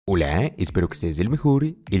Hola, espero que estés del mejor.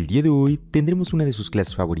 El día de hoy tendremos una de sus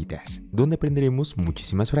clases favoritas, donde aprenderemos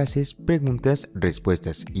muchísimas frases, preguntas,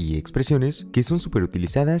 respuestas y expresiones que son súper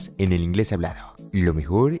utilizadas en el inglés hablado. Lo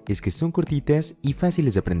mejor es que son cortitas y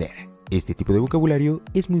fáciles de aprender. Este tipo de vocabulario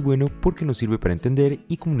es muy bueno porque nos sirve para entender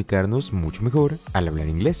y comunicarnos mucho mejor al hablar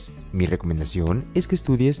inglés. Mi recomendación es que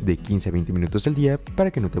estudies de 15 a 20 minutos al día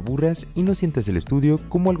para que no te aburras y no sientas el estudio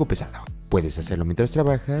como algo pesado. Puedes hacerlo mientras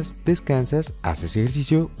trabajas, descansas, haces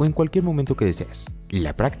ejercicio o en cualquier momento que desees.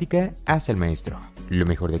 La práctica hace al maestro. Lo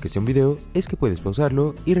mejor de que sea un video es que puedes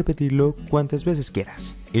pausarlo y repetirlo cuantas veces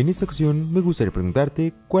quieras. En esta ocasión me gustaría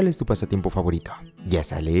preguntarte cuál es tu pasatiempo favorito. Ya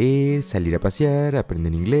sea leer, salir a pasear,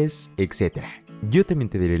 aprender inglés, etc. Yo también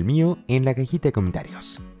te diré el mío en la cajita de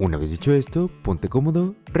comentarios. Una vez dicho esto, ponte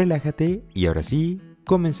cómodo, relájate y ahora sí,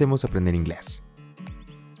 comencemos a aprender inglés.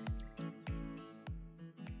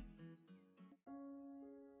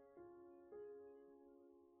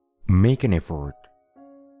 Make an effort.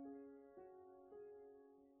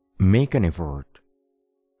 Make an effort.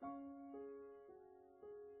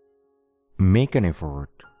 Make an effort.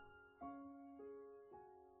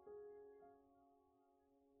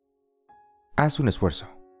 Haz un esfuerzo.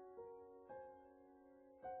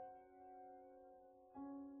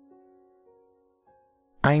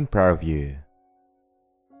 I'm proud of you.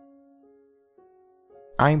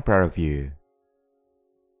 I'm proud of you.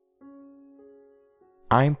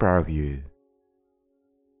 I'm proud of you.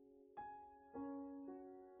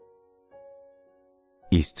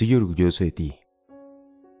 Estoy orgulloso de ti.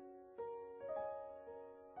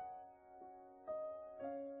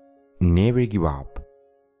 Never give up.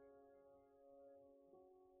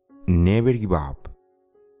 Never give up.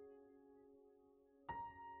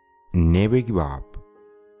 Never give up.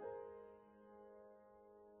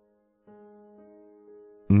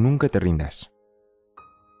 Nunca te rindas.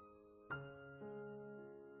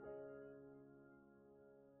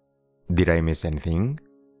 Did I miss anything?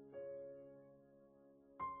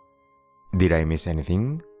 Did I miss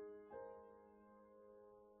anything?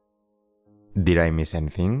 Did I miss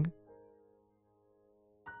anything?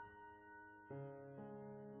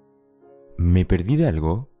 ¿Me perdí de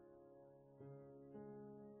algo?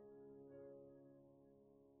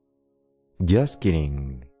 Just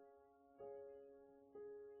kidding.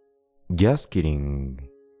 Just kidding.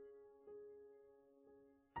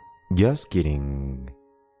 Just kidding.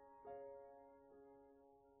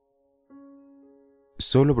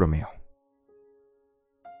 Solo bromeo.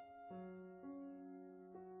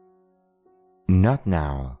 Not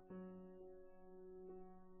now.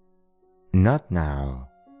 Not now.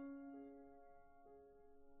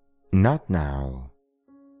 Not now.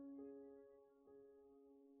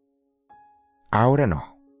 Ahora no.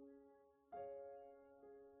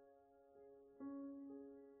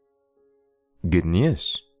 Good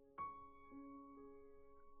news.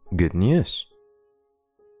 Good news.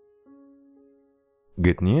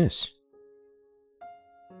 Good news.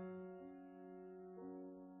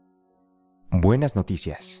 Buenas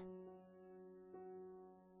noticias.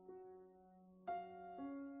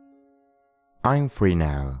 I'm free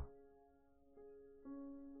now.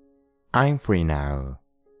 I'm free now.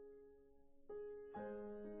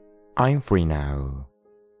 I'm free now.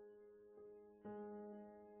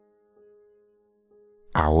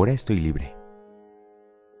 Ahora estoy libre.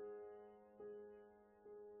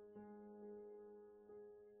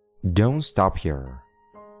 Don't stop here.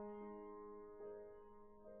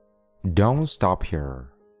 Don't stop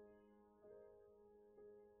here.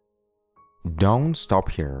 Don't stop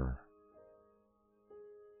here.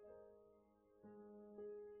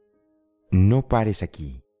 No pares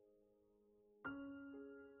aquí.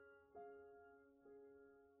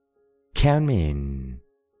 Count me in.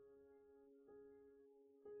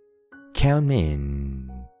 Count me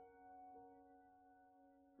in.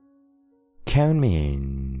 Count me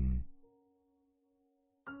in.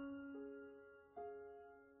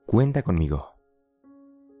 Cuenta conmigo.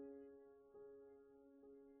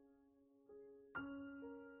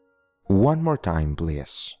 One more time,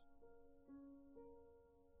 please.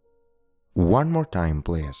 One more time,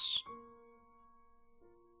 please.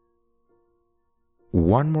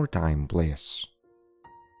 One more time, please.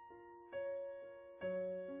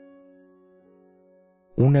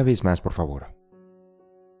 Una vez más, por favor.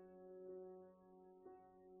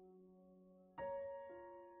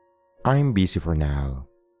 I'm busy for now.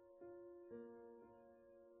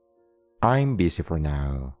 I'm busy for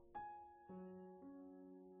now.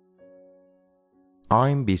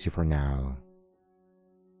 I'm busy for now.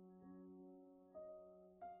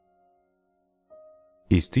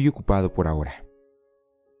 Estoy ocupado por ahora.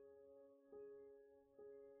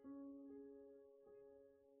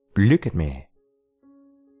 Look at me.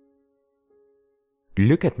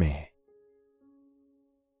 Look at me.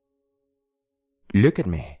 Look at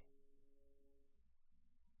me.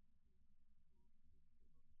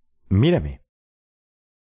 Mírame.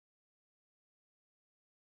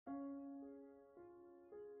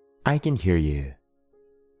 I can hear you.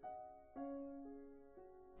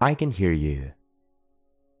 I can hear you.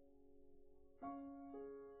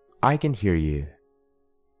 I can hear you.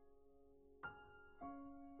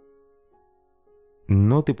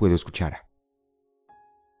 No te puedo escuchar.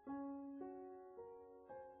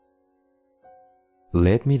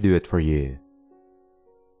 Let me do it for you.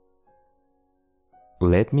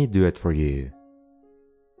 Let me do it for you.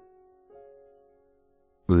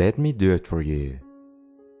 Let me do it for you.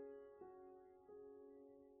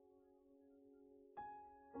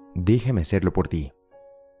 Déjame hacerlo por ti.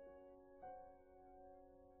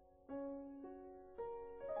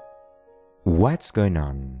 What's going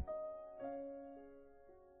on?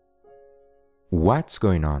 What's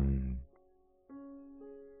going on?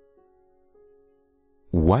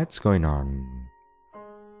 What's going on?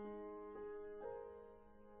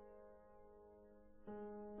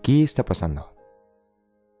 ¿Qué está pasando?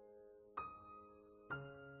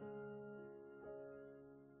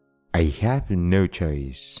 I have no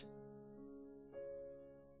choice.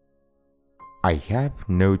 I have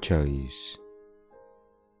no choice.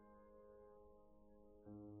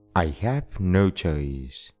 I have no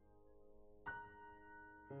choice.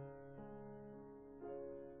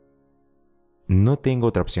 No tengo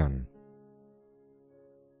otra opción.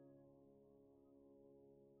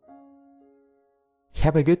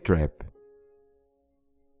 Have a good trip.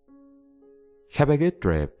 Have a good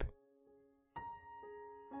trip.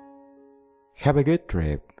 Have a good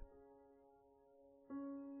trip.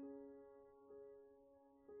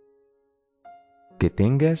 Que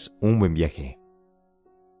tengas un buen viaje.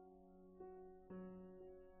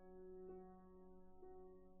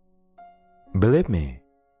 Believe me.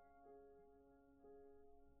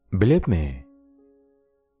 Believe me.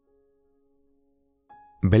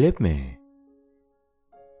 Believe me.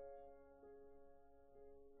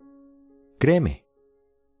 Créeme.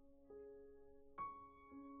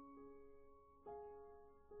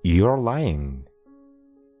 You're lying.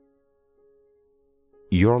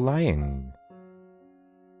 You're lying.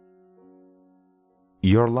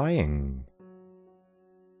 You're lying.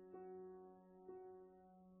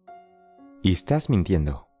 Estás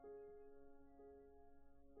mintiendo.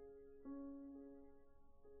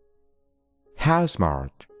 How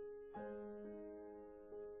smart.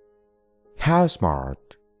 How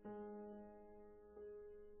smart.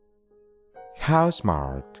 How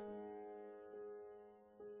smart.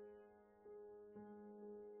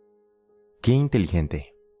 Qué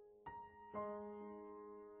inteligente.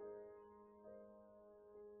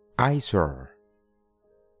 I swear.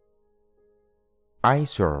 I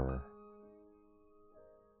swear.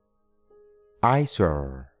 I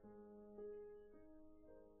swear.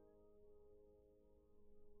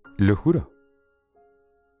 Lo juro.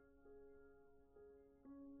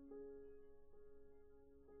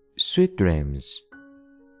 Sweet dreams.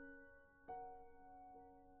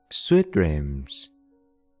 Sweet dreams.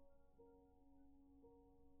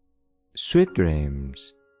 Sweet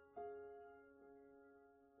dreams.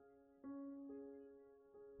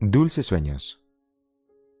 Dulces sueños.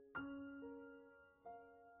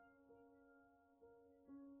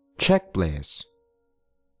 Check, please.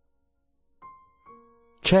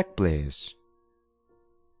 Check, please.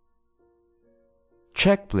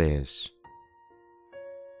 Check, please.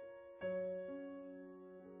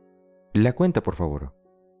 La cuenta, por favor.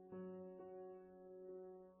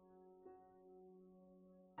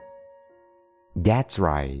 That's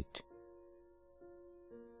right.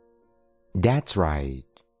 That's right.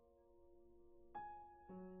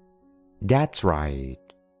 That's right.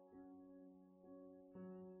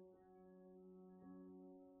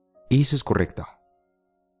 Eso es correcto.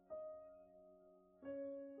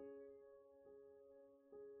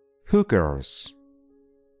 Who cares?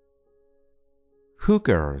 Who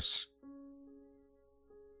cares?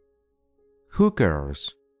 Who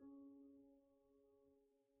cares?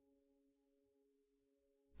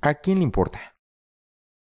 ¿A quién le importa?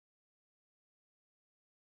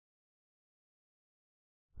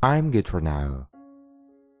 I'm good for now.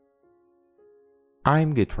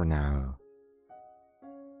 I'm good for now.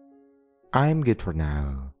 I'm good for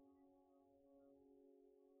now.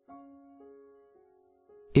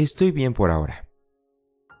 Estoy bien por ahora.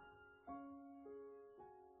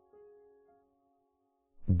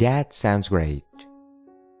 That sounds great.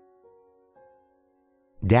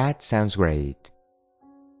 That sounds great.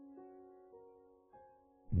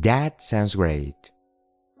 That sounds great.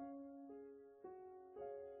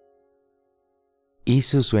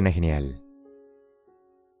 Eso suena genial.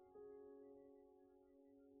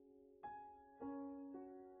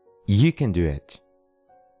 You can do it.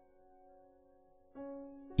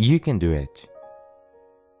 You can do it.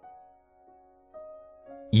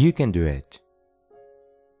 You can do it.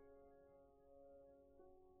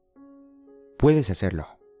 Puedes hacerlo.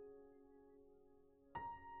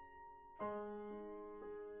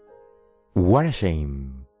 What a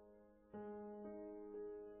shame.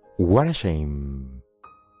 What a shame.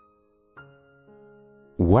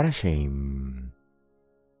 What a shame.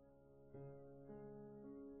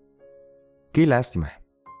 Qué lástima.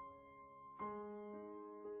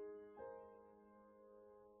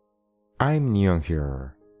 I'm new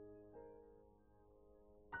here.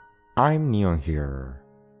 I'm new here.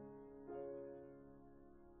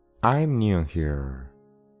 I'm new here.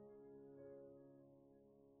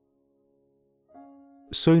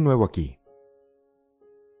 Soy nuevo aquí.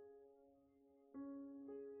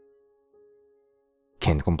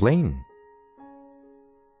 Can't complain.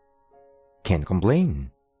 Can't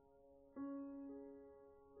complain.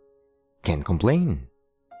 Can't complain.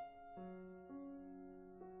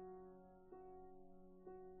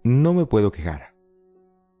 No me puedo quejar.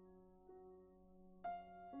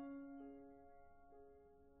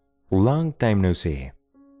 Long time no see.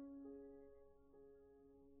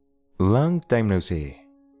 Long time no see.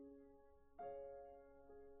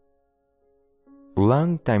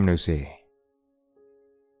 Long time no see.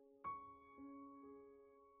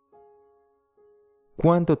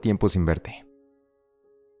 ¿Cuánto tiempo sin verte?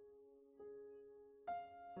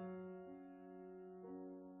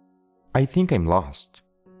 I think I'm lost.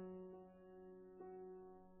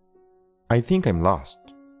 I think I'm lost.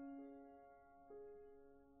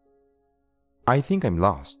 I think I'm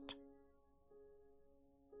lost.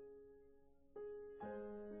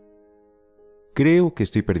 Creo que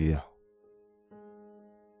estoy perdido.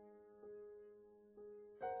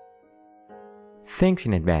 Thanks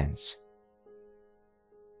in advance.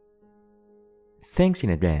 Thanks in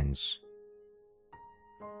advance.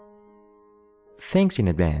 Thanks in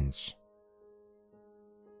advance.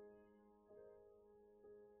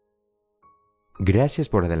 Gracias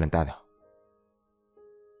por adelantado.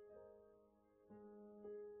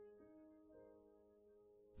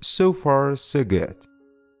 So far, so good.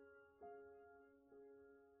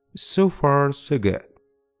 So far, so good.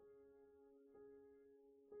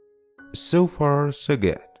 So far, so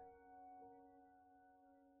good.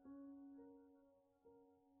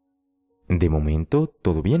 De momento,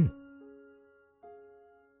 todo bien.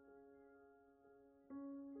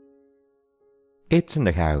 It's in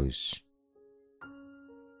the house.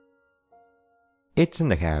 It's in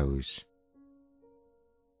the house.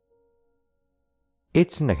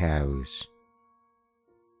 It's in the house.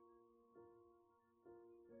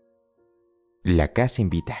 La casa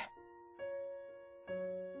invita.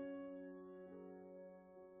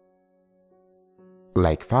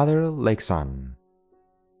 Like father, like son.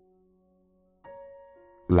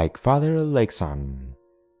 Like father, like son.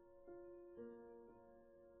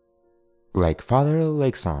 Like father,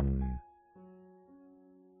 like son.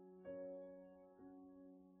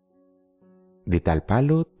 De tal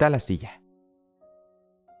palo, tal astilla.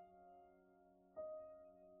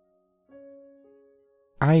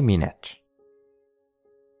 I mean it.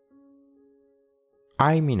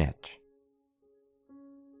 I mean it.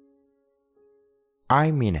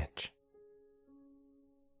 I mean it.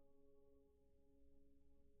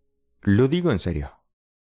 Lo digo en serio.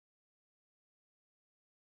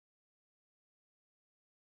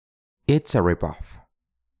 It's a ripoff.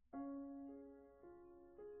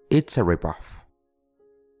 It's a ripoff.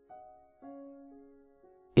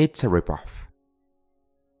 It's a ripoff.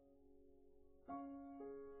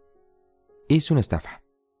 Es una estafa.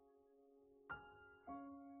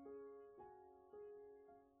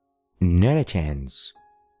 Not a chance.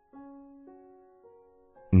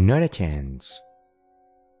 Not a chance.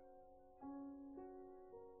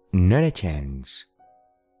 Not a chance.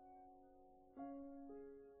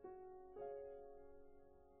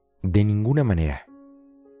 De ninguna manera.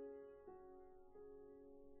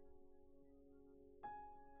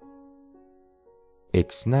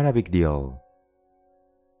 It's not a big deal.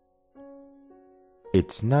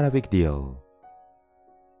 It's not a big deal.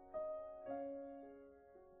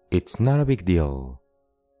 It's not a big deal.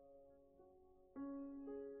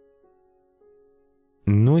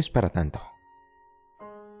 No es para tanto.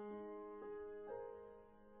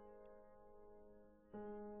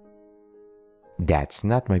 That's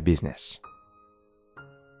not my business.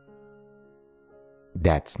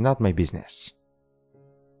 That's not my business.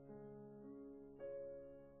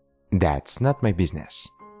 That's not my business.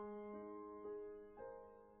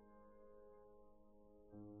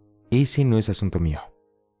 Ese no es asunto mío.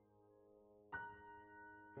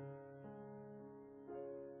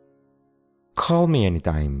 Call me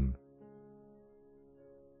anytime.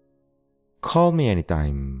 Call me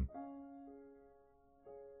anytime.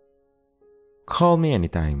 Call me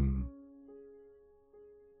anytime.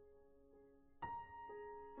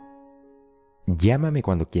 Llámame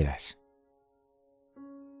cuando quieras.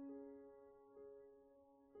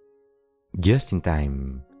 Just in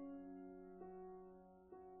time.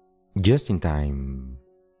 Just in time.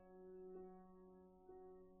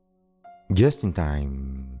 Just in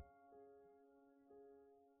time.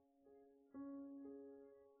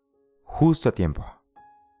 Justo a tiempo.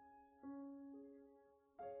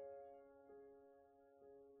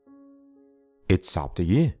 It's up to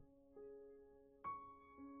you.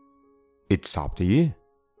 It's up to you.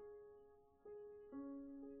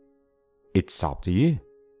 It's up to you.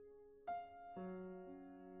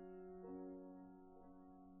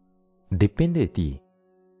 Depende de ti.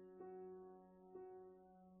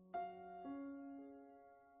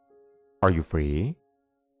 Are you free?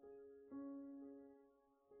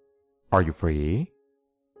 Are you free?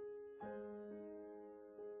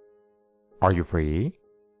 Are you free?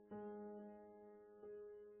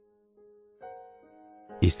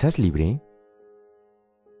 ¿Estás libre?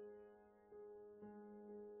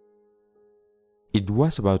 It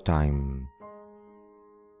was about time.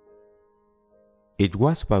 It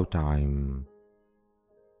was about time.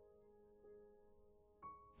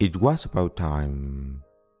 It was about time.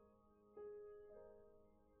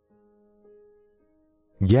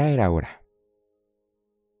 Ya era hora.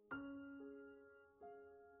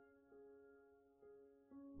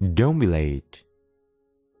 Don't be late.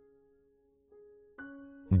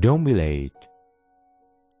 Don't be late.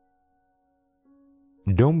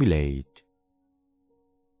 Don't be late.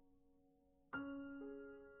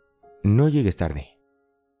 No llegues tarde.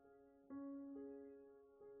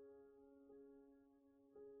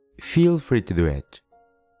 Feel free to do it.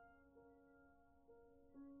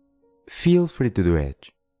 Feel free to do it.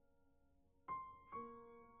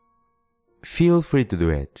 Feel free to do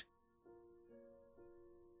it.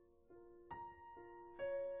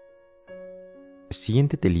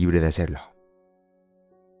 Siéntete libre de hacerlo.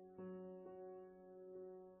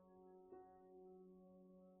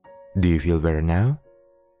 Do you feel better now?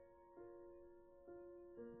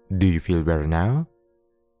 Do you feel better now?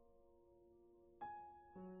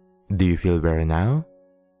 Do you feel better now?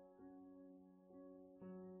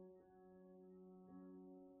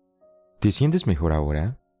 ¿Te sientes mejor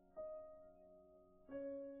ahora?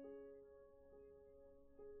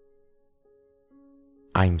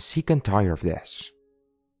 I'm sick and tired of this.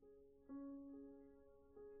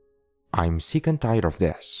 I'm sick and tired of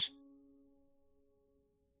this.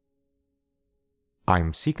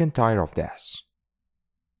 I'm sick and tired of this.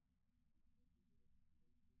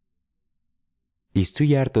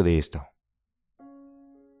 Estoy harto de esto.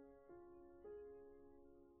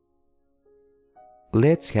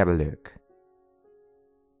 Let's have a look.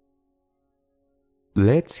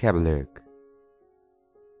 Let's have a look.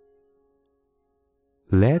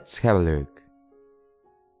 Let's have a look.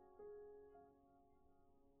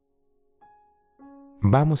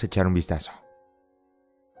 Vamos a echar un vistazo.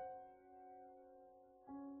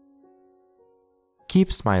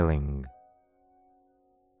 Keep smiling.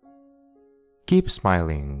 Keep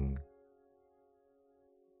smiling.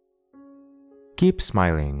 Keep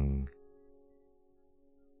smiling.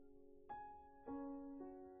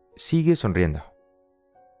 Sigue sonriendo.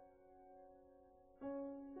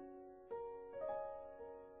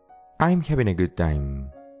 I'm having a good time.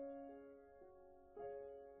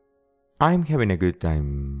 I'm having a good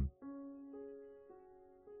time.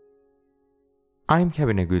 I'm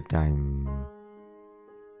having a good time.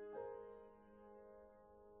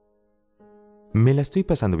 Me la estoy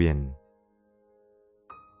pasando bien.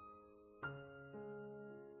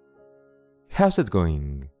 How's it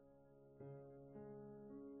going?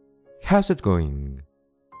 How's it going?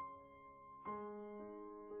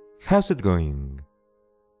 How's it going?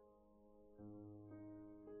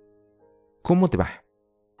 ¿Cómo te va?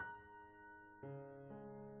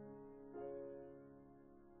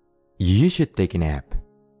 You should take a nap.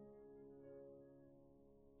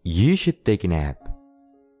 You should take a nap.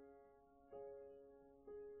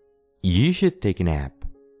 You should take a nap.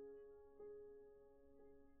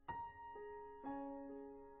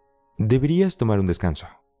 Deberías tomar un descanso.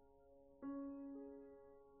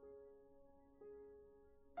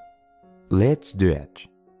 Let's do it.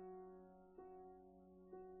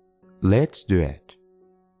 Let's do it.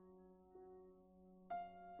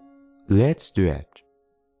 Let's do it.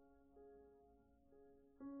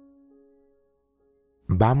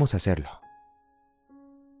 Vamos a hacerlo.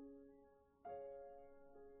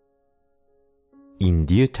 In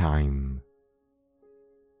due time.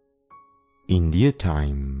 In due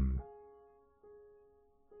time.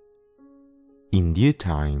 In due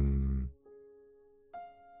time.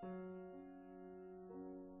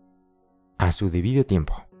 A su debido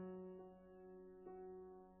tiempo.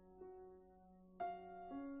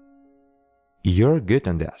 You're good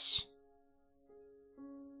on this.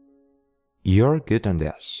 You're good on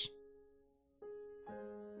this.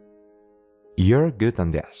 You're good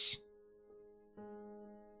on this.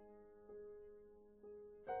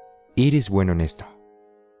 Eres bueno en esto.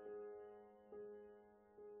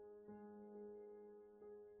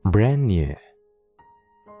 Brand new.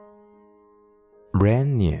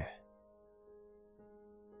 Brand new.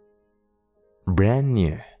 Brand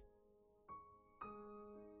new.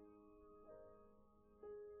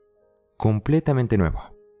 Completamente nuevo.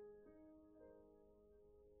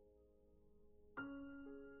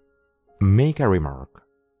 Make a remark.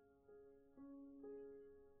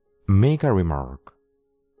 Make a remark.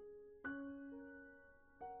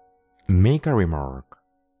 Make a remark.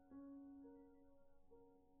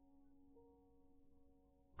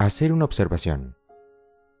 Hacer una observación.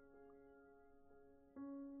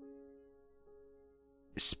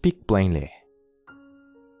 Speak plainly.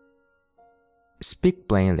 Speak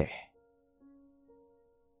plainly.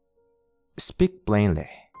 Speak plainly.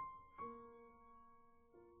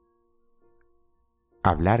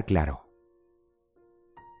 Hablar claro.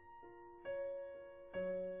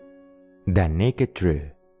 The naked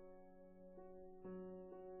truth.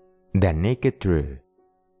 The naked truth.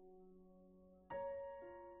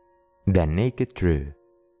 The naked truth.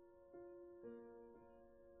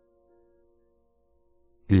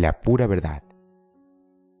 La pura verdad.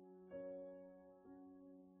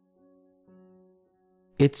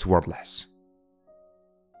 It's worthless.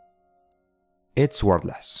 It's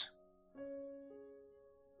worthless.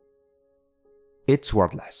 It's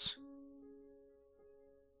worthless.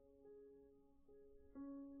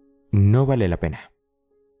 No vale la pena.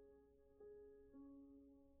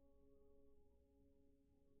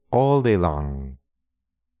 All day long.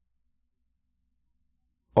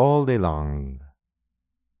 All day long.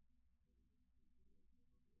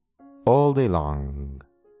 All day long.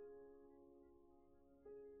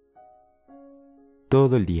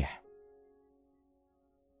 Todo el día.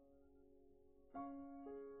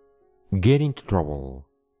 Get into trouble.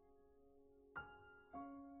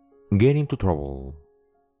 Get into trouble.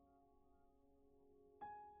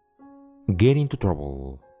 Get into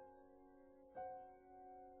trouble.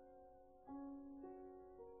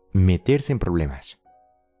 Meterse en problemas.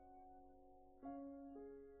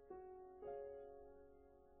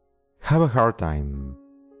 Have a hard time.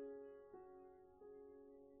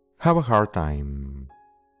 Have a hard time.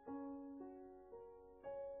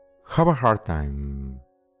 Have a hard time.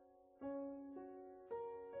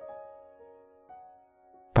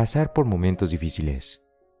 Pasar por momentos difíciles.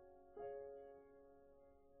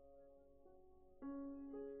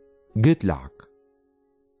 Good luck.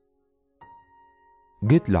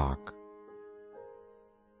 Good luck.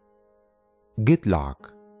 Good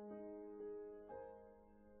luck.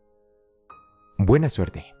 Buena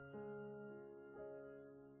suerte.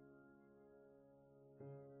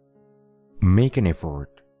 Make an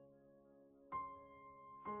effort.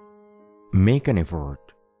 Make an effort.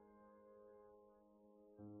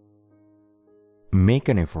 Make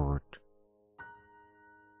an effort.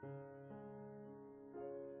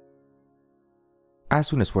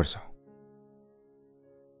 Haz un esfuerzo.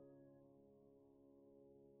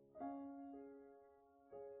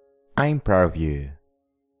 I'm proud of you.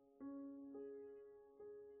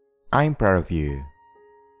 I'm proud of you.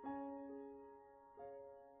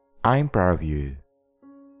 I'm proud of you.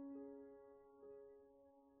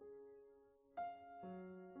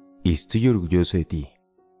 Estoy orgulloso de ti.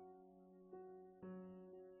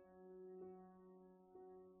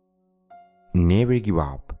 Never give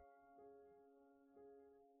up.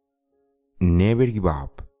 Never give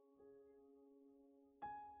up.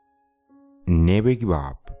 Never give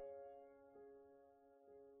up.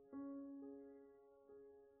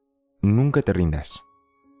 Nunca te rindas.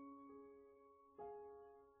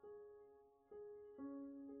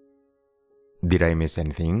 Did I miss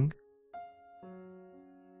anything?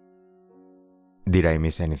 Did I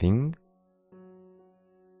miss anything?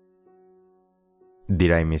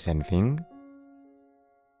 Did I miss anything?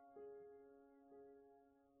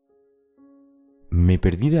 ¿Me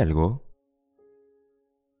perdí de algo?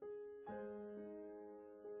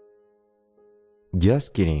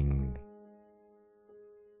 Just kidding.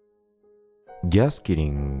 Just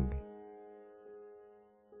kidding.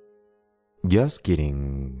 Just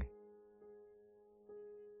kidding.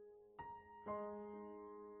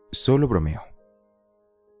 Solo bromeo.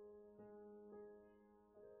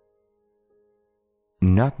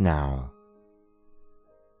 Not now.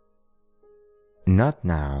 Not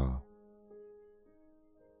now.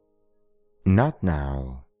 Not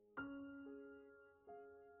now.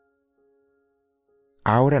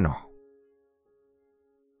 Ahora no.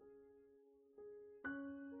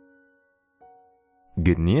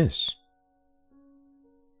 Good news.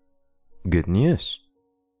 Good news.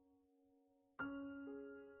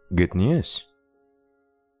 Good news.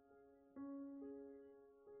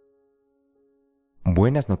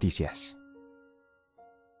 Buenas noticias.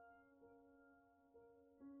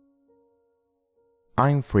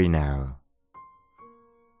 I'm free now.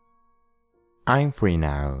 I'm free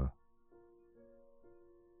now.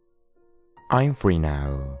 I'm free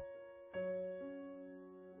now.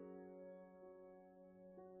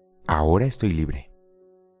 Ahora estoy libre.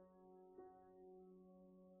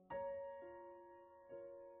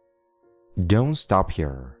 Don't stop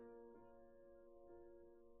here.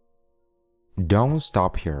 Don't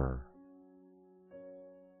stop here.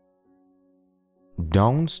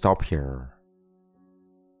 Don't stop here.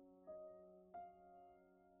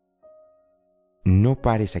 No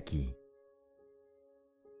pares aquí.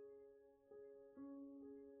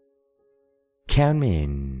 Count me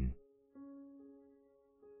in.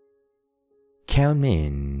 Count me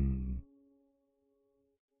in.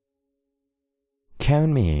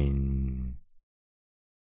 Count me in.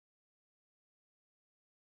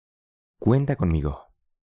 Cuenta conmigo.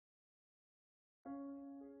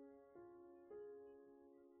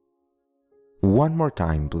 One more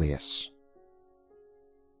time, please.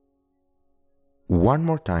 One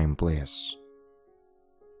more time, please.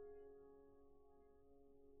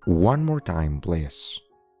 One more time, please.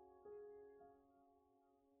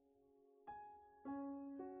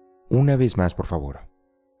 Una vez más, por favor.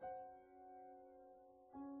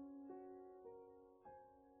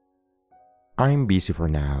 I'm busy for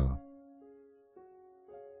now.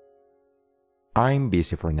 I'm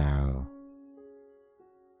busy for now.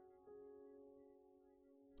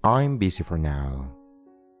 I'm busy for now.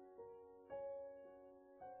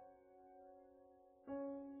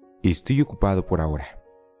 Estoy ocupado por ahora.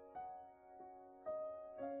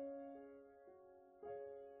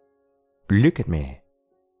 Look at me.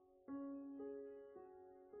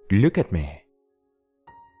 Look at me.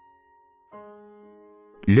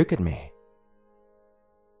 Look at me.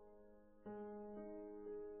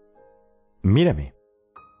 Mírame.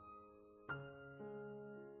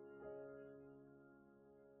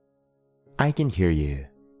 I can hear you.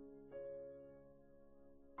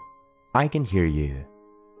 I can hear you.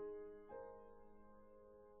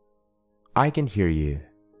 I can hear you.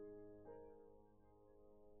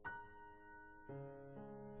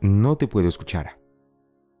 No te puedo escuchar.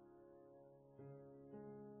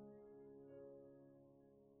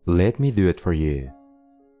 Let me do it for you.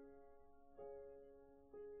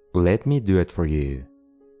 Let me do it for you.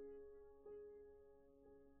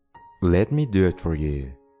 Let me do it for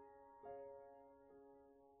you.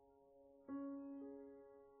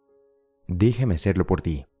 Déjame hacerlo por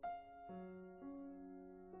ti.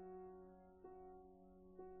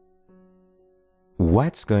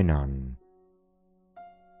 What's going on?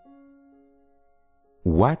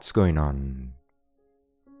 What's going on?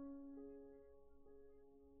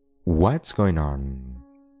 What's going on?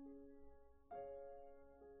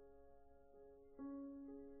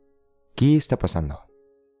 ¿Qué está pasando?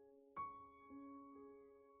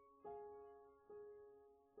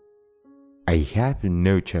 I have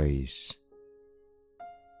no choice.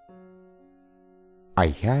 I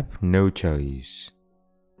have no choice.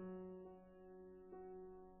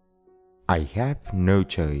 I have no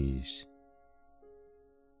choice.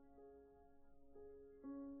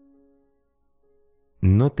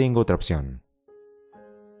 No tengo otra opción.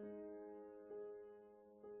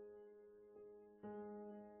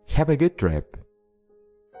 Have a good trip.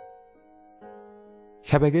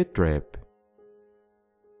 Have a good trip.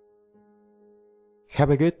 Have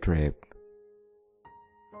a good trip.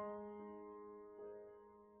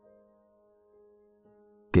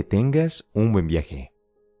 Que tengas un buen viaje.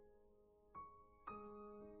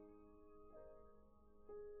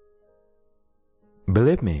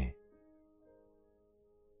 Believe me.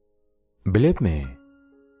 Believe me.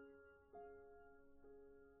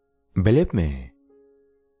 Believe me.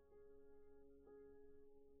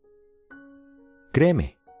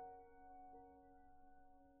 Créeme.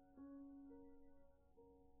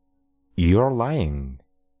 You're lying.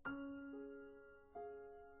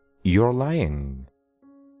 You're lying.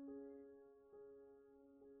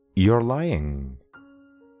 You're lying.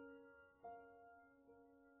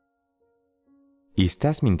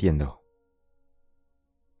 Estás mintiendo.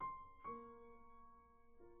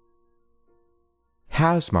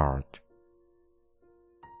 How smart.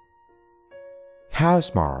 How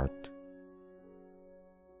smart.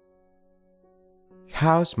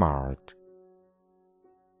 How smart.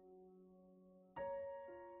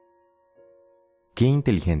 Qué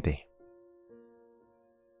inteligente.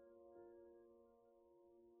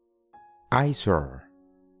 I sir.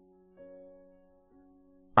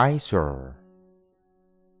 I sir.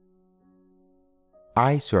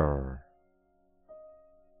 I sir.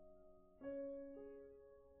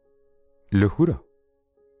 Lo juro.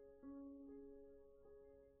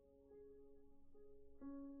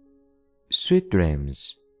 Sweet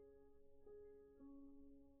dreams.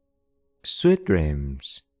 Sweet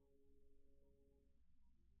dreams.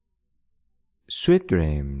 Sweet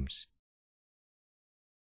dreams.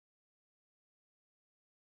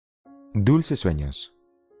 Dulces sueños.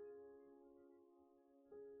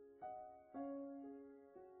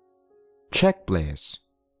 Check, please.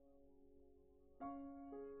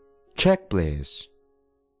 Check, please.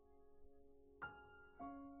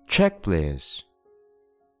 Check, please.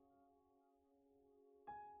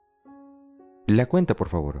 La cuenta, por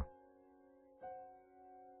favor.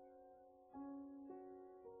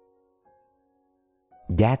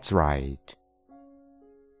 That's right.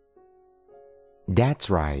 That's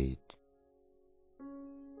right.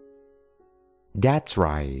 That's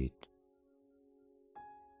right.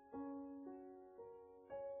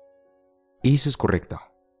 Eso es correcto.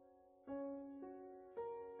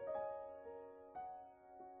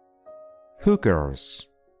 Who cares?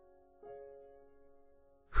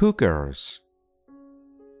 Who cares?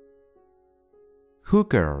 Who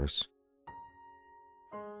cares?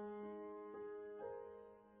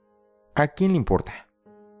 ¿A quién le importa?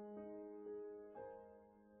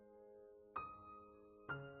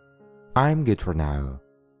 I'm good for now.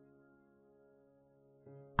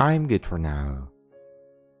 I'm good for now.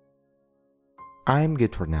 I'm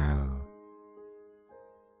good for now.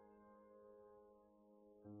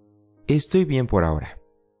 Estoy bien por ahora.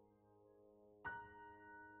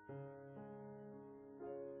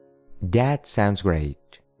 That sounds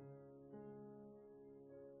great.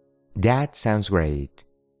 That sounds great.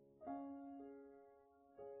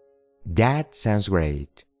 That sounds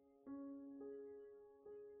great.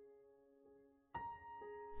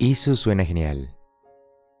 Eso suena genial.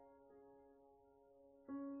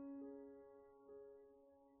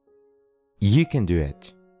 You can do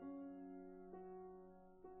it.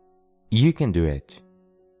 You can do it.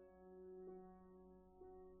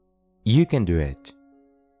 You can do it.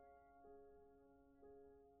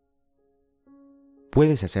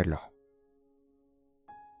 Puedes hacerlo.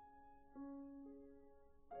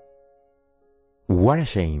 What a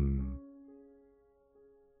shame.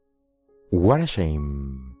 What a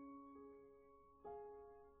shame.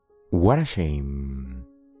 What a shame.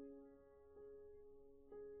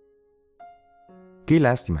 Qué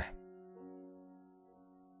lástima.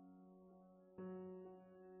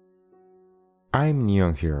 I'm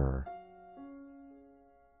new here.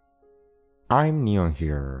 I'm new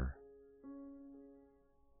here.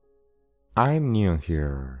 I'm new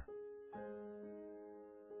here.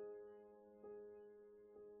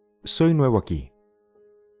 Soy nuevo aquí.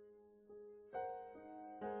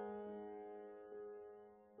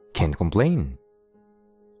 Can't complain.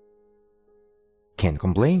 Can't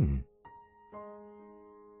complain.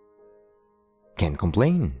 Can't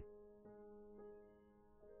complain.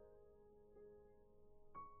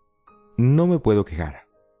 No me puedo quejar.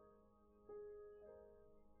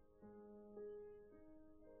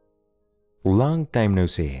 Long time no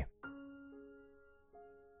see.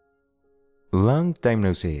 Long time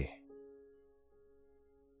no see.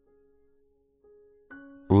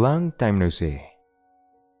 Long time no see.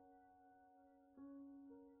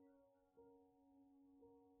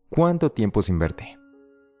 ¿Cuánto tiempo sin verte?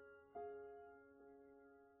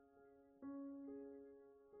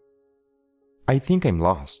 I think I'm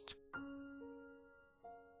lost.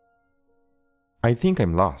 I think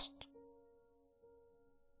I'm lost.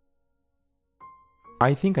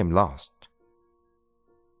 I think I'm lost.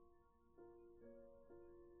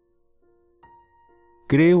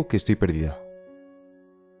 Creo que estoy perdido.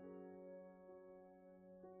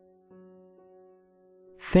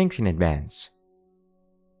 Thanks in advance.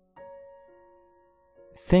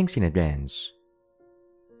 Thanks in advance.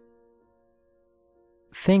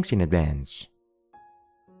 Thanks in advance.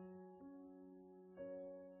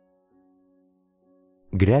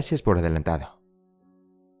 Gracias por adelantado.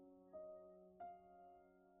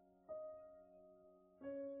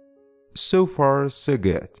 So far, so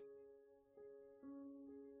good.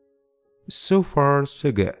 So far,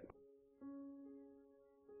 so good.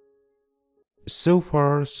 So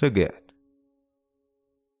far, so good.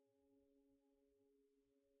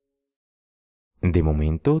 De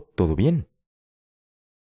momento, todo bien.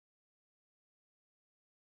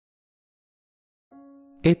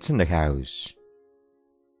 It's in the house.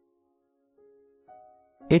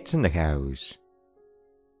 It's in the house.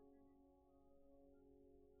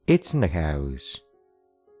 It's in the house.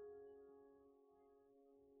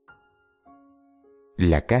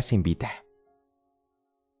 La casa invita.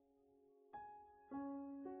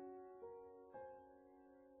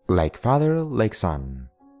 Like father, like son.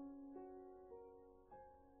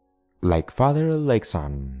 Like father, like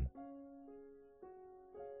son.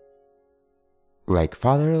 Like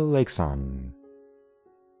father, like son.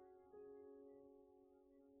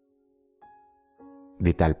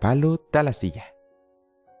 De tal palo, tal astilla.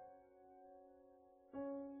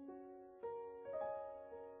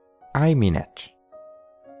 I mean it.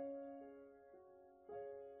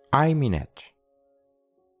 I mean it.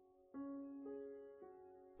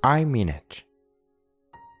 I mean it.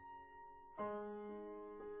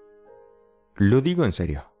 Lo digo en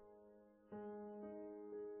serio.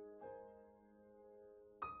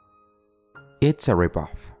 It's a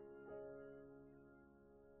rip-off.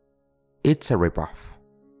 It's a rip-off.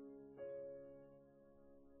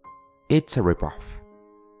 It's a rip-off.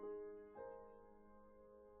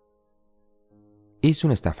 Es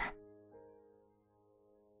una estafa.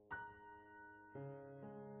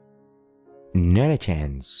 Not a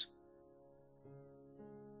chance.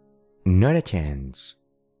 Not a chance.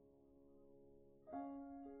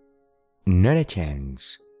 Not a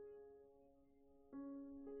chance.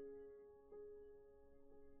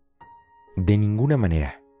 De ninguna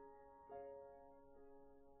manera.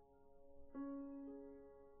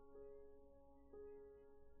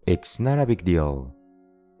 It's not a big deal.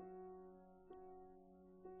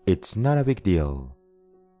 It's not a big deal.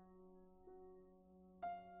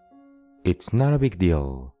 It's not a big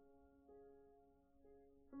deal.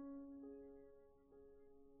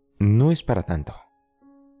 No es para tanto.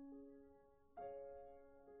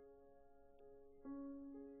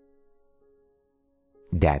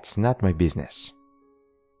 That's not my business.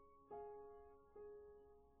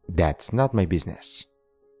 That's not my business.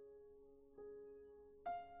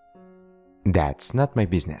 That's not my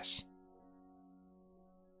business.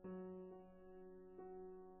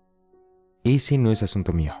 Ese no es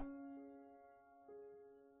asunto mío.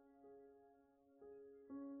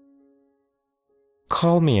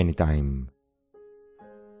 Call me anytime.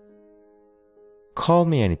 Call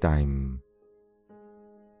me anytime.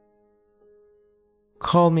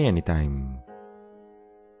 Call me anytime.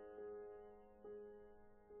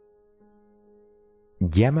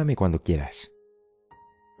 Llámame cuando quieras.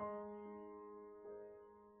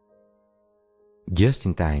 Just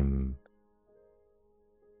in time.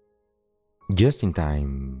 Just in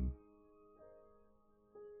time.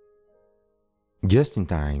 Just in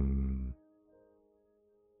time.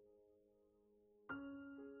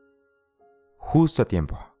 Justo a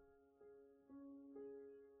tiempo.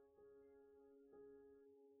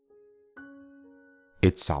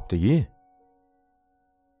 It's up to you.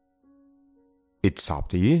 It's up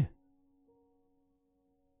to you.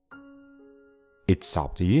 It's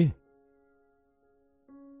up to you.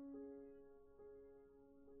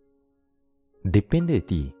 Depende de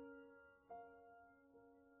ti.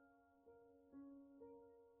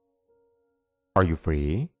 Are you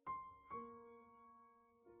free?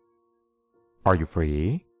 Are you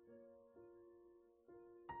free?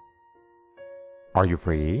 Are you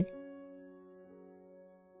free?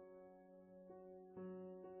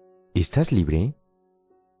 ¿Estás libre?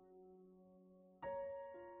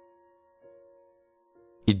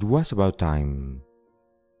 It was about time.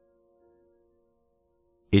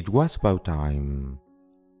 It was about time.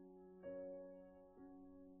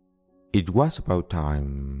 It was about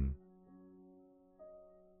time.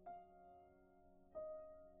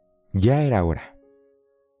 Ya era hora.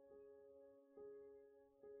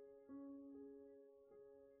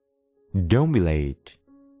 Don't be late.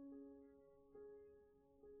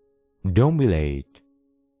 Don't be late.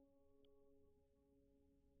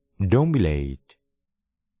 Don't be late.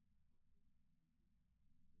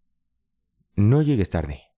 No llegues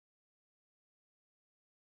tarde.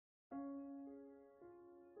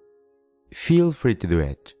 Feel free to do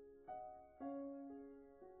it.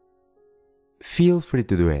 Feel free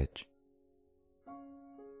to do it.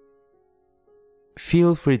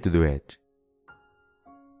 Feel free to do it.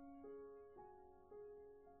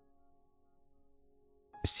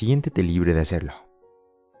 Siéntete libre de hacerlo.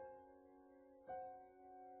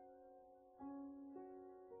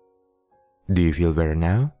 Do you feel better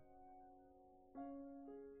now?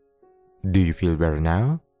 Do you feel better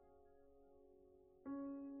now?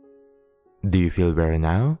 Do you feel better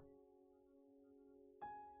now?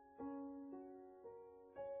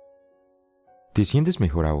 ¿Te sientes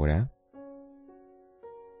mejor ahora?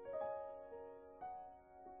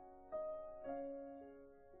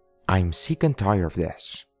 I'm sick and tired of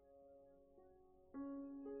this.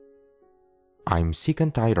 I'm sick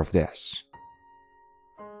and tired of this.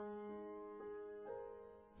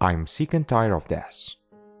 I'm sick and tired of this.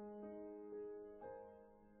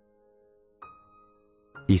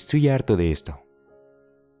 Estoy harto de esto.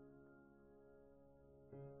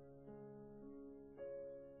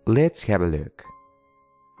 Let's have a look.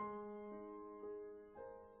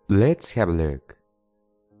 Let's have a look.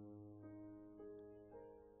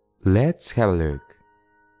 Let's have a look.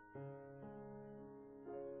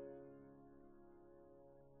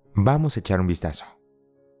 Vamos a echar un vistazo.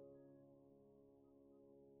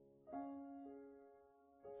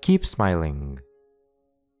 Keep smiling.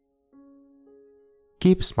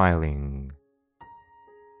 Keep smiling.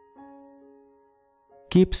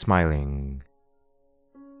 Keep smiling.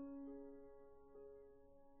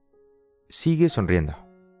 Sigue sonriendo.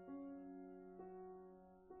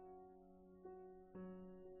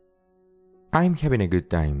 I'm having a good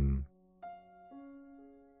time.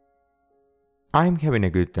 I'm having a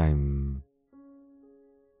good time.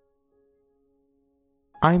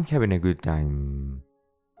 I'm having a good time.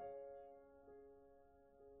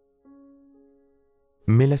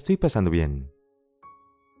 Me la estoy pasando bien.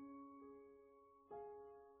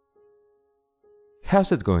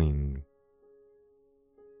 How's it going?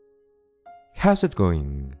 How's it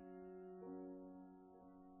going?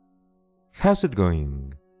 How's it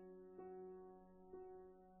going?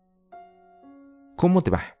 ¿Cómo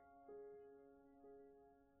te va?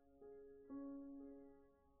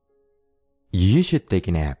 You should take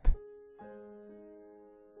a nap.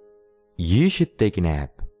 You should take a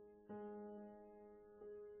nap.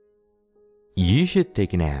 You should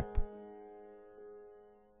take a nap.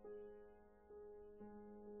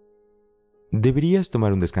 Deberías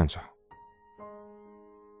tomar un descanso.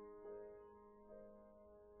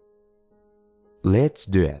 Let's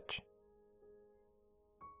do it.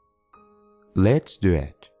 Let's do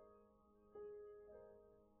it.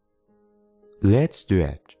 Let's do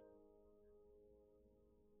it.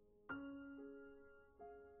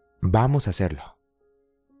 Vamos a hacerlo.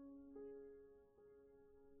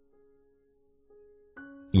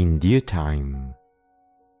 In due time.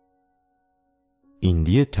 In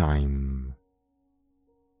due time.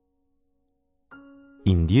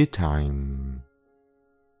 In due time.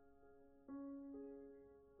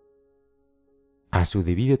 A su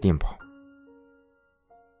debido tiempo.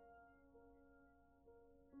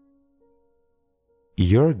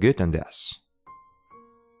 You're good on this.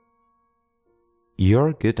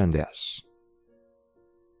 You're good on this.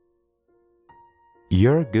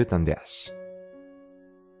 You're good on this.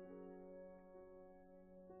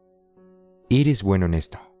 Eres bueno en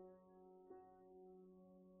esto.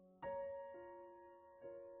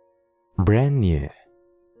 Brand new.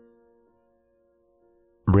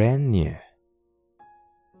 Brand new.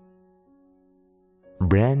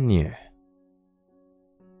 Brand new.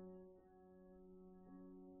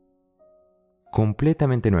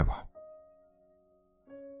 Completamente nuevo.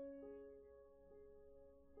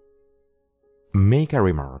 Make a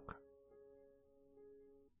remark.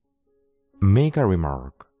 Make a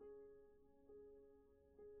remark.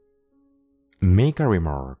 Make a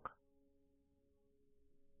remark.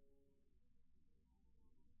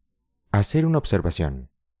 Hacer una observación.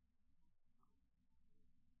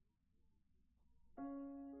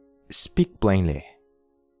 Speak plainly.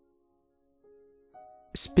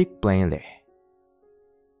 Speak plainly.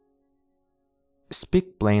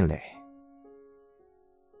 Speak plainly.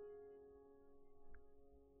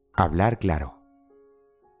 Hablar claro.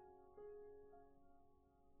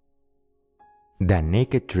 The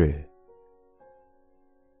naked truth.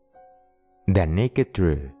 The naked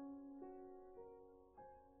truth.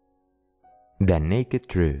 The naked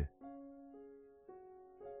truth.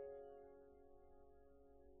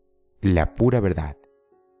 La pura verdad.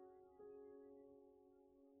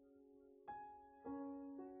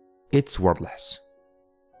 It's worthless.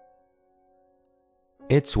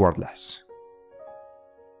 It's worthless.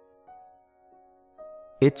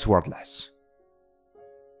 It's worthless.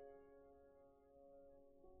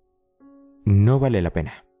 No vale la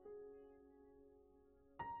pena.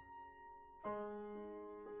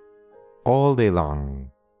 All day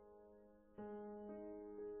long.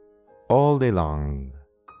 All day long.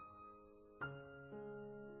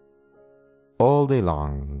 All day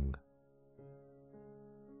long.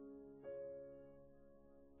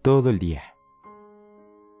 Todo el día.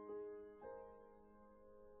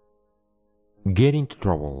 Get into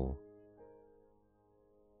trouble.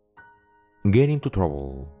 Get into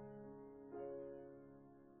trouble.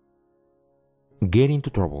 Get into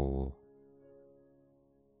trouble.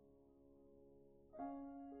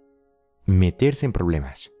 Meterse en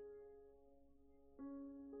problemas.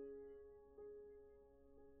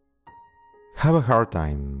 Have a hard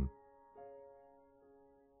time.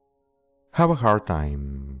 Have a hard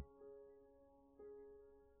time.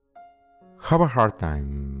 Have a hard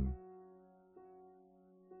time.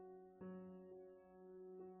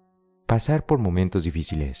 Pasar por momentos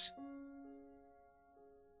difíciles.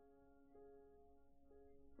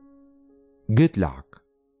 Good luck.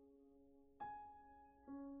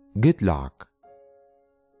 Good luck.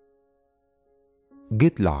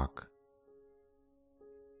 Good luck.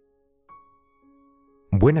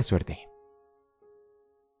 Buena suerte.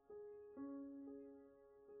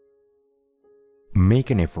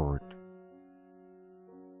 Make an effort.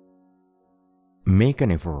 Make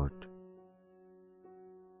an effort.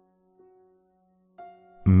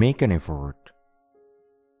 Make an effort.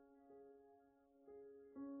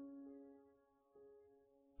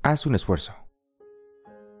 Haz un esfuerzo.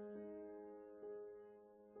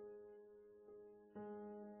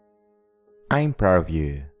 I'm proud of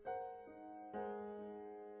you.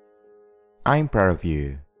 I'm proud of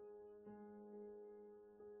you.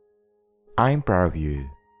 I'm proud of you.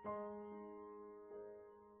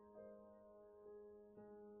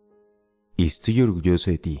 Estoy orgulloso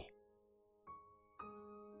de ti.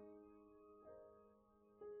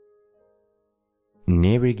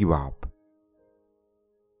 Never give up.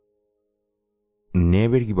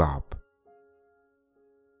 Never give up.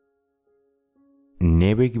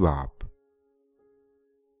 Never give up.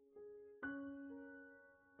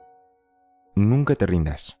 Nunca te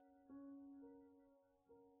rindas.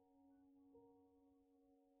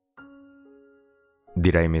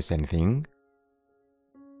 Did I miss anything?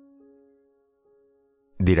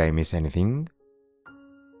 Did I miss anything?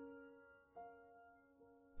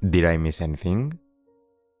 Did I miss anything?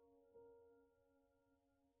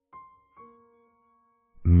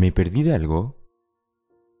 ¿Me perdí de algo?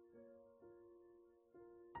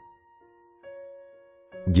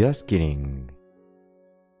 Just kidding.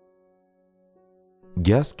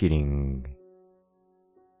 Just kidding.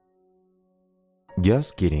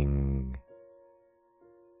 Just kidding.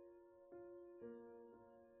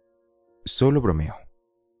 Solo bromeo.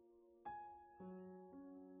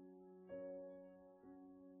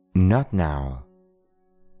 Not now.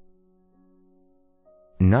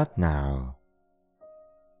 Not now.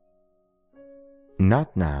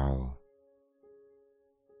 Not now.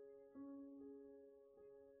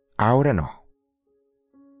 Ahora no.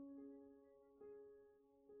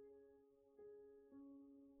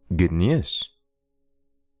 Good news.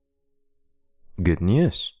 Good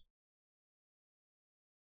news.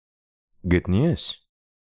 Good news.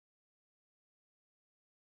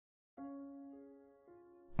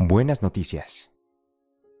 Buenas noticias.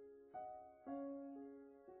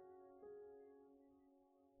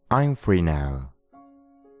 I'm free now.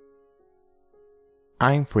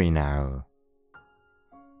 I'm free now.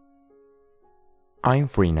 I'm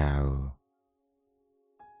free now.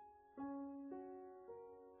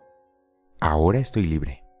 Ahora estoy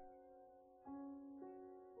libre.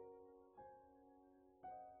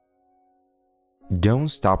 Don't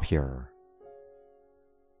stop here.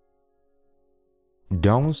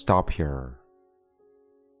 Don't stop here.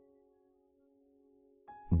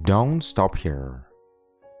 Don't stop here.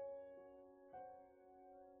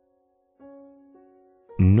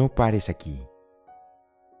 No pares aquí.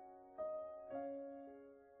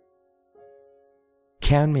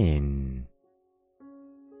 Count me in.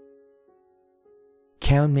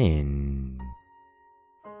 Count me in.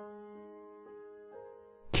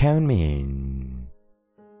 Count me in.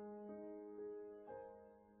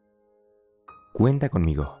 Cuenta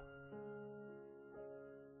conmigo.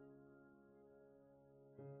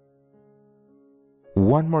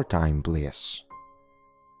 One more time, please.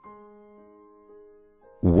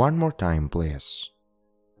 One more time, please.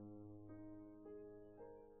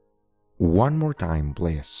 One more time,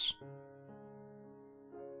 please.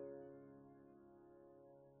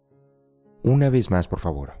 Una vez más, por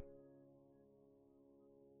favor.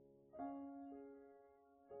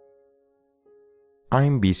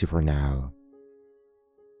 I'm busy for now.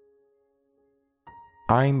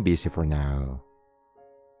 I'm busy for now.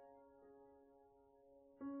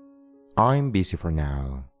 I'm busy for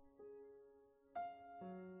now.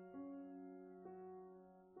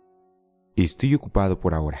 Estoy ocupado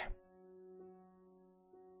por ahora.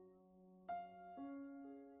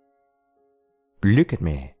 Look at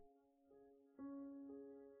me.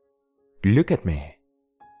 Look at me.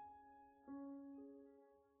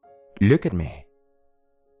 Look at me.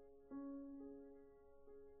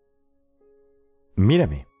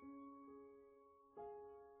 Mírame.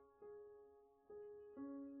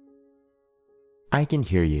 I can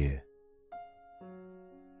hear you.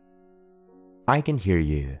 I can hear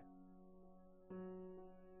you.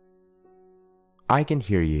 I can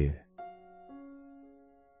hear you.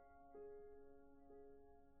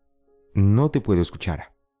 No te puedo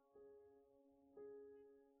escuchar.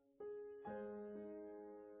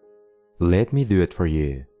 Let me do it for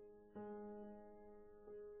you.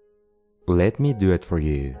 Let me do it for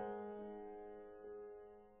you.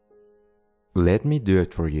 Let me do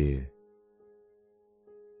it for you.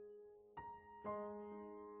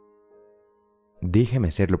 Déjame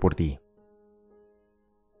hacerlo por ti.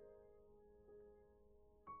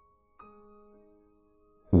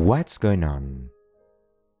 What's going on?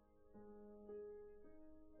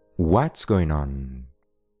 What's going on?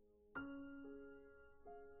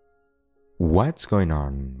 What's going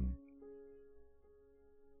on?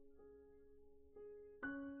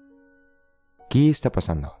 ¿Qué está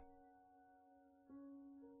pasando?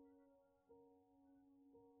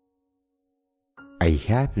 I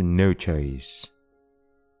have no choice.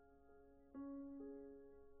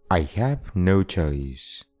 I have no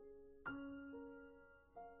choice.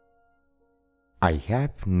 I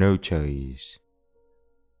have no choice.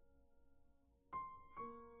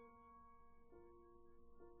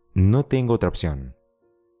 No tengo otra opción.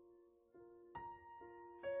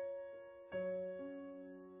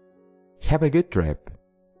 Have a good trip.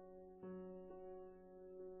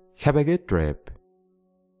 Have a good trip.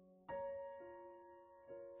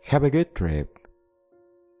 Have a good trip.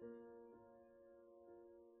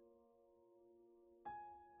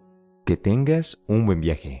 Que tengas un buen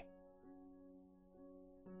viaje.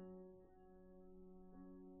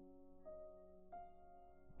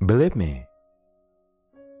 Believe me.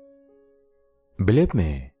 Believe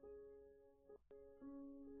me.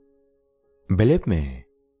 Believe me.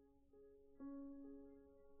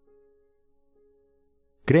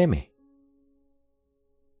 Créeme.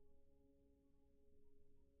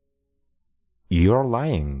 You're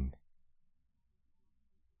lying.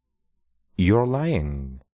 You're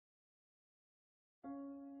lying.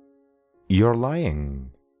 You're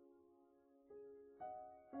lying.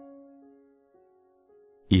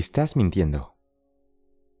 Estás mintiendo.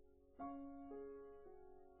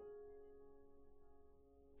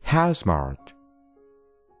 How smart.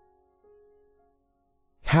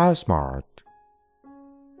 How smart.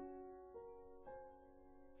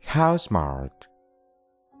 How smart.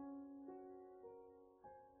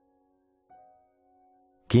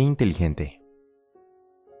 Qué inteligente.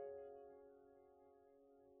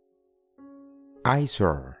 I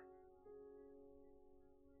swear.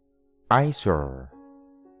 I swear.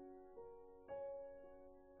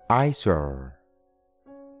 I swear.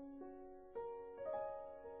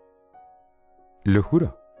 Lo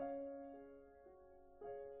juro.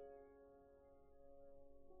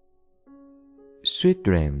 Sweet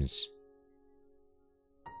dreams.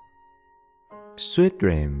 Sweet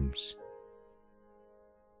dreams.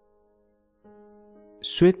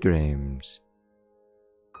 Sweet dreams.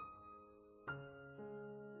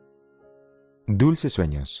 Dulces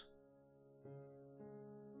sueños.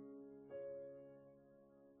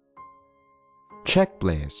 Check,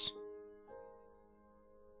 please.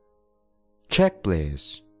 Check,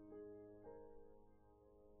 please.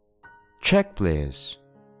 Check, please.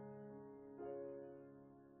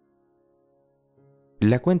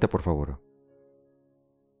 La cuenta, por favor.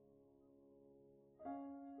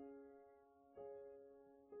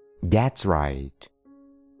 That's right.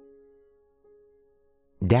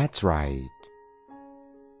 That's right.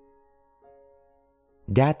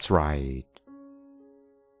 That's right.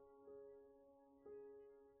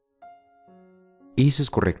 Eso es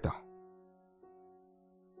correcto.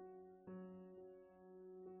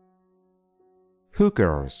 Who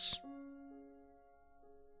cares?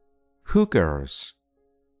 Who cares?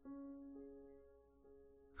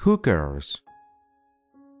 Who cares?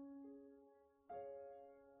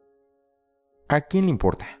 ¿A quién le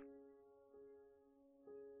importa?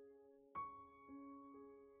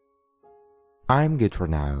 I'm good for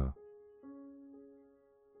now.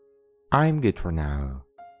 I'm good for now.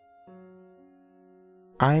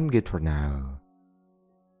 I'm good for now.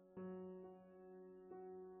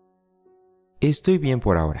 Estoy bien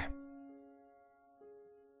por ahora.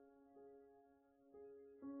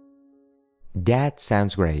 That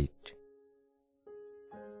sounds great.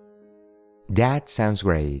 That sounds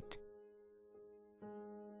great.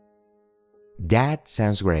 That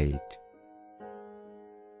sounds great.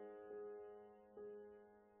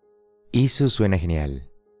 Eso suena genial.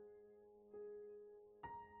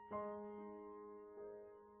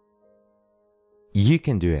 You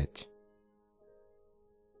can do it.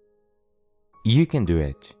 You can do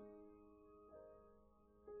it.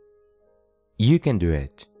 You can do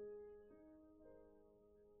it.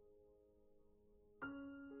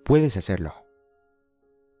 Puedes hacerlo.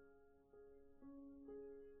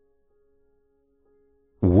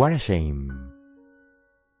 What a shame.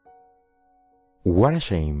 What a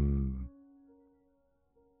shame.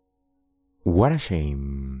 What a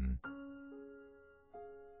shame.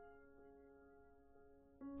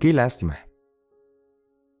 Qué lástima.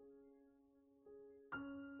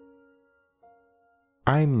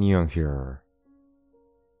 I'm new on here.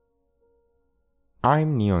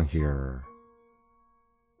 I'm new on here.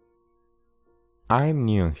 I'm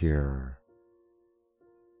new on here.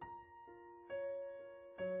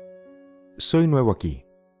 Soy nuevo aquí.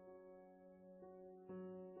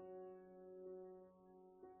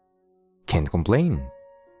 Can't complain.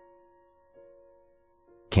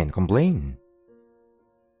 Can't complain.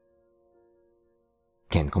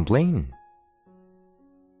 Can't complain.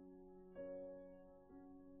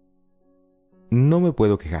 No me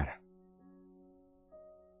puedo quejar.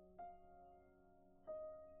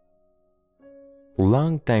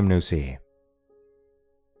 Long time no see.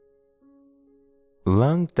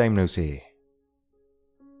 Long time no see.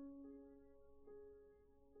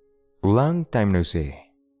 Long time no see.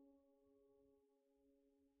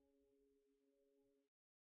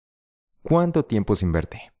 ¿Cuánto tiempo sin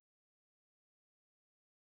verte?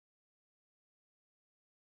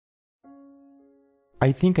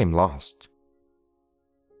 I think I'm lost.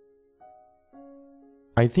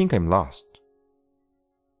 I think I'm lost.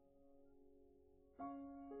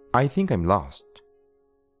 I think I'm lost.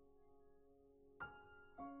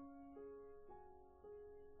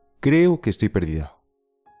 Creo que estoy perdido.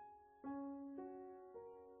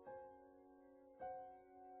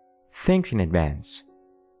 Thanks in advance.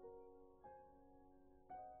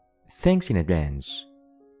 Thanks in advance.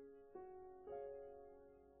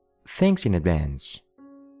 Thanks in advance.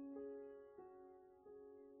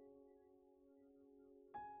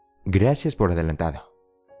 Gracias por adelantado.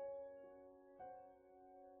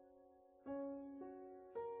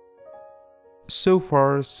 So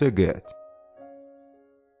far, so good.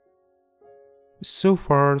 So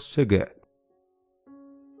far, so good.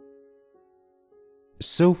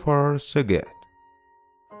 So far, so good.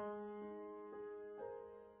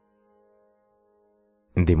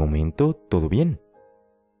 De momento, todo bien.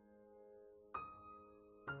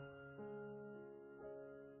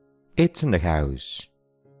 It's in the house.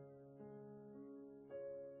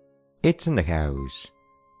 It's in the house.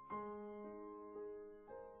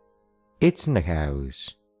 It's in the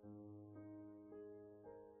house.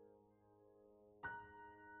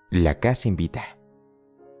 La casa invita.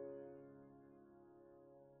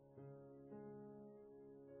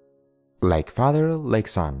 Like father, like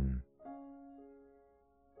son.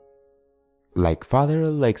 Like father,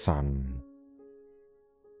 like son.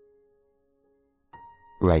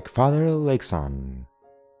 Like father, like son.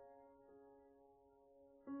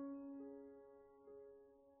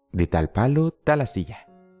 De tal palo, tal astilla.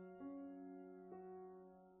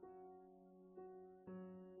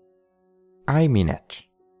 I mean it.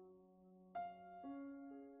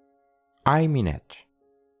 I mean it.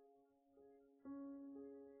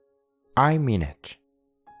 I mean it.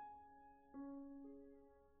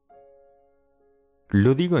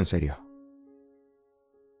 Lo digo en serio.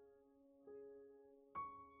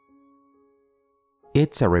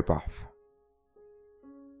 It's a rip-off.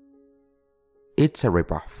 It's a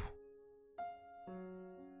rip-off.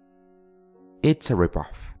 It's a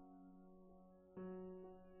rip-off.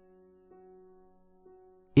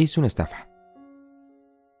 Es una estafa.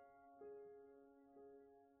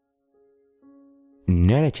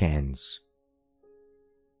 Not a chance.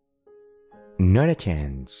 Not a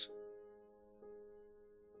chance.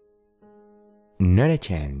 Not a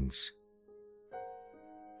chance.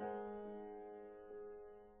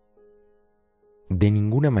 De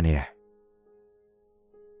ninguna manera.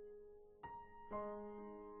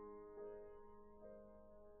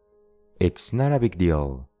 It's not a big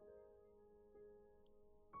deal.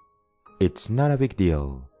 It's not a big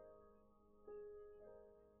deal.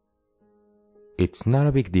 It's not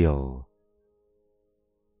a big deal.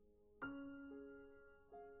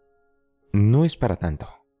 No es para tanto.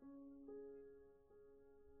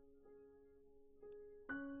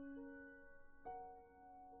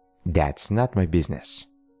 That's not my business.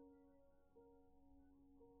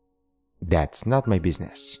 That's not my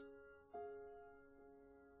business.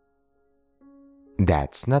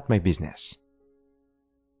 That's not my business.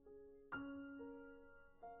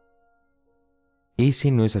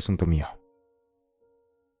 Ese no es asunto mío.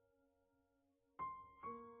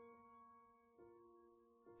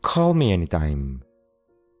 Call me anytime.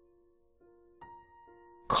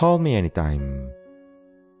 Call me anytime.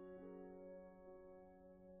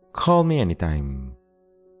 Call me anytime.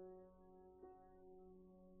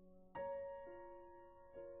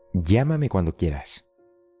 Llámame cuando quieras.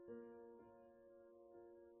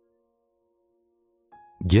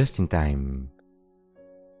 Just in time.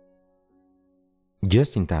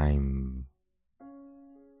 Just in time.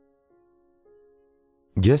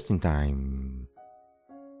 Just in time.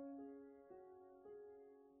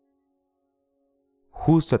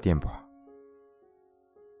 Justo a tiempo.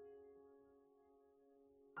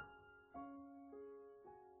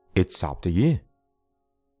 It's up to you.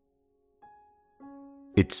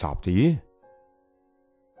 It's up to you.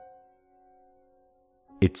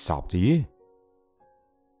 It's up to you.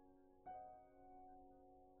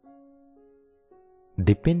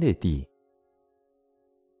 Depende de ti.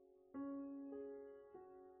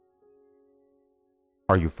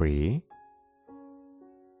 Are you free?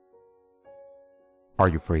 Are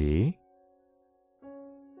you free?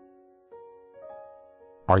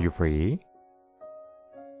 Are you free?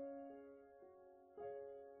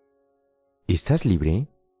 ¿Estás libre?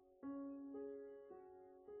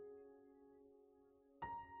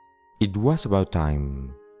 It was about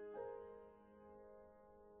time.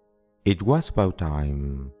 It was about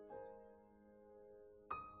time.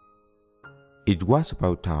 It was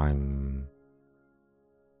about time.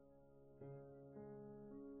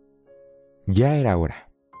 Ya era hora.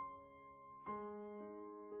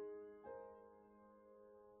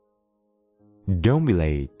 Don't be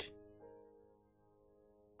late.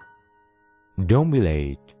 Don't be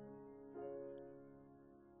late.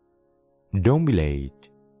 Don't be late.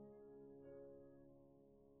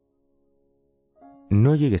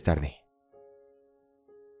 No llegues tarde.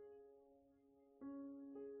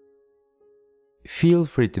 Feel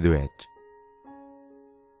free to do it.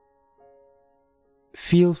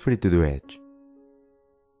 Feel free to do it.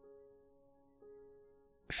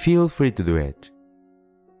 Feel free to do it.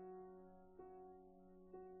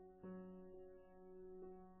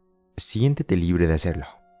 Siéntete libre de hacerlo.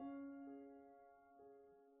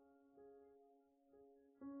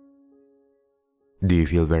 Do you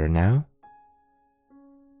feel better now?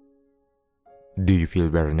 Do you feel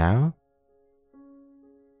better now?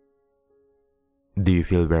 Do you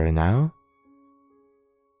feel better now?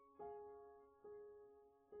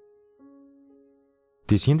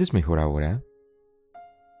 ¿Te sientes mejor ahora?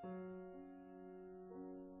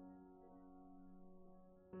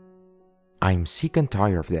 I'm sick and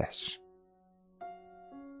tired of this.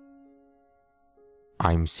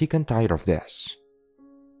 I'm sick and tired of this.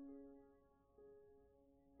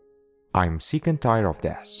 I'm sick and tired of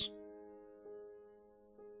this.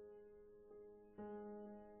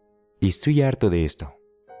 Estoy harto de esto.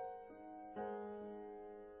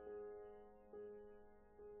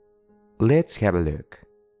 Let's have a look.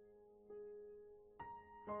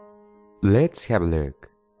 Let's have a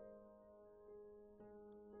look.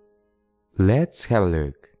 Let's have a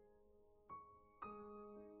look.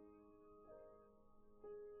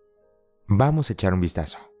 Vamos a echar un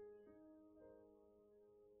vistazo.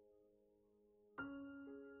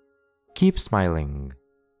 Keep smiling.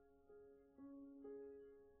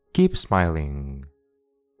 Keep smiling.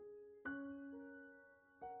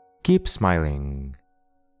 Keep smiling.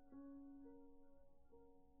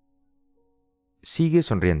 Sigue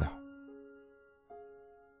sonriendo.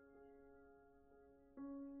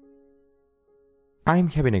 I'm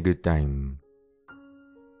having a good time.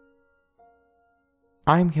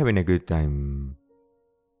 I'm having a good time.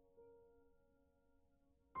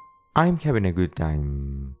 I'm having a good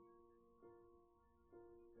time.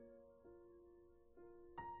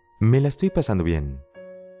 Me la estoy pasando bien.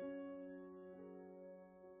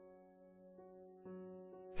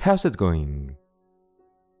 How's it going?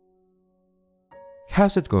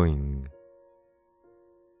 How's it going?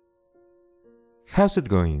 How's it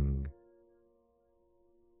going?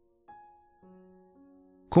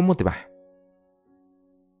 ¿Cómo te va?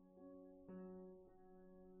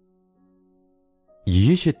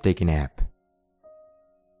 You should take a nap.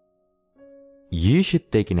 You should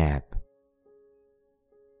take a nap.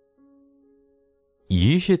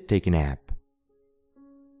 You should take a nap.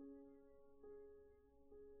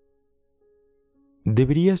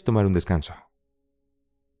 Deberías tomar un descanso.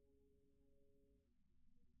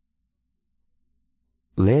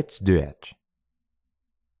 Let's do it.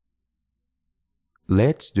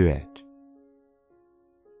 Let's do it.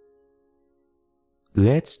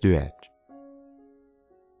 Let's do it.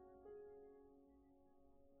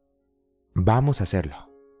 Vamos a hacerlo.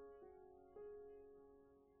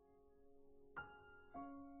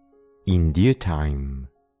 In due time.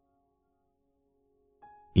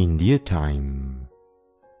 In due time.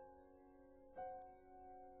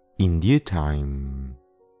 In due time.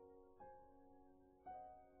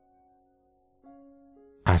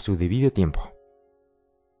 A su debido tiempo.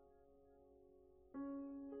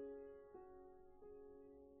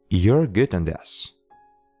 You're good on this.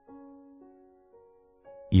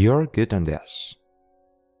 You're good on this.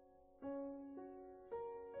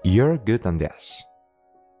 You're good on this.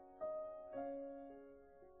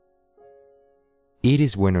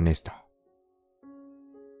 Eres bueno en esto.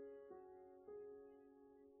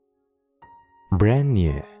 Brand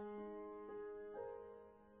new.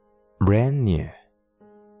 Brand new.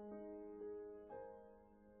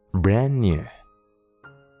 Brand new.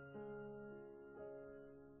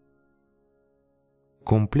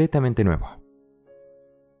 Completamente nuevo.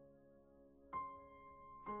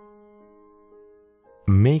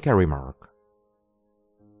 Make a remark.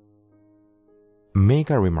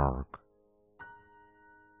 Make a remark.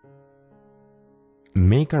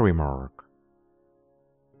 Make a remark.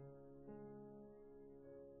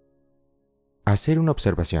 Hacer una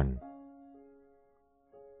observación.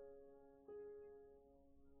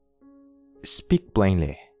 Speak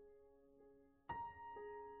plainly.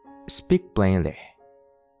 Speak plainly.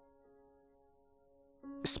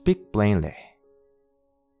 Speak plainly.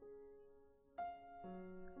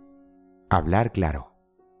 Hablar claro.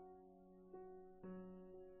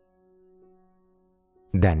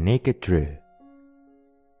 The naked truth.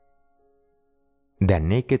 The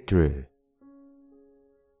naked truth.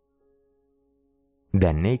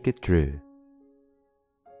 The naked truth.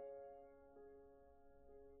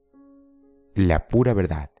 La pura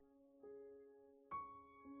verdad.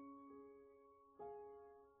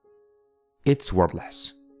 It's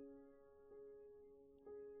worthless.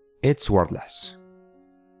 It's worthless.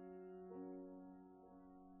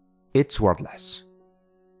 It's worthless.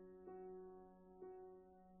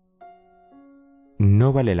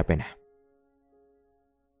 No vale la pena.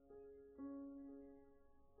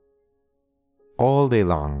 All day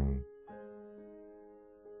long.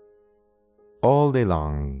 All day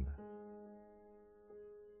long.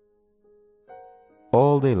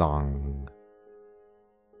 All day long.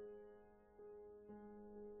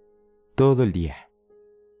 Todo el día.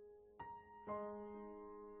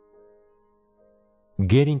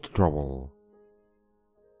 Get into trouble.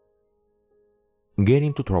 Get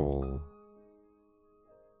into trouble.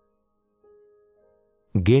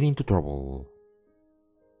 Get into trouble.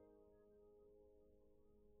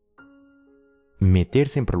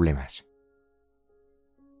 Meterse en problemas.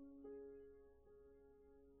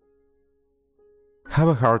 Have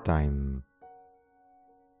a hard time.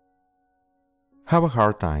 Have a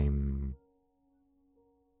hard time.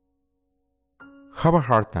 Have a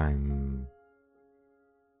hard time.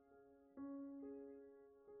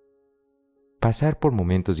 Pasar por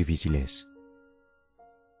momentos difíciles.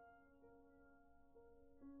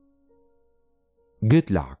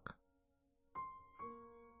 Good luck.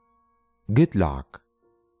 Good luck.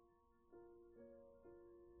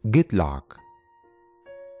 Good luck.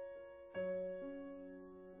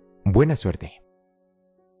 Buena suerte.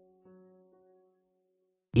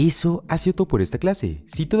 Eso ha sido todo por esta clase.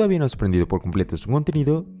 Si todavía no has aprendido por completo su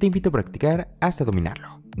contenido, te invito a practicar hasta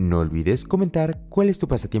dominarlo. No olvides comentar cuál es tu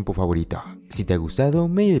pasatiempo favorito. Si te ha gustado,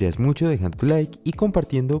 me ayudarías mucho dejando tu like y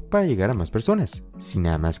compartiendo para llegar a más personas. Sin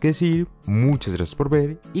nada más que decir, muchas gracias por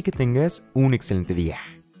ver y que tengas un excelente día.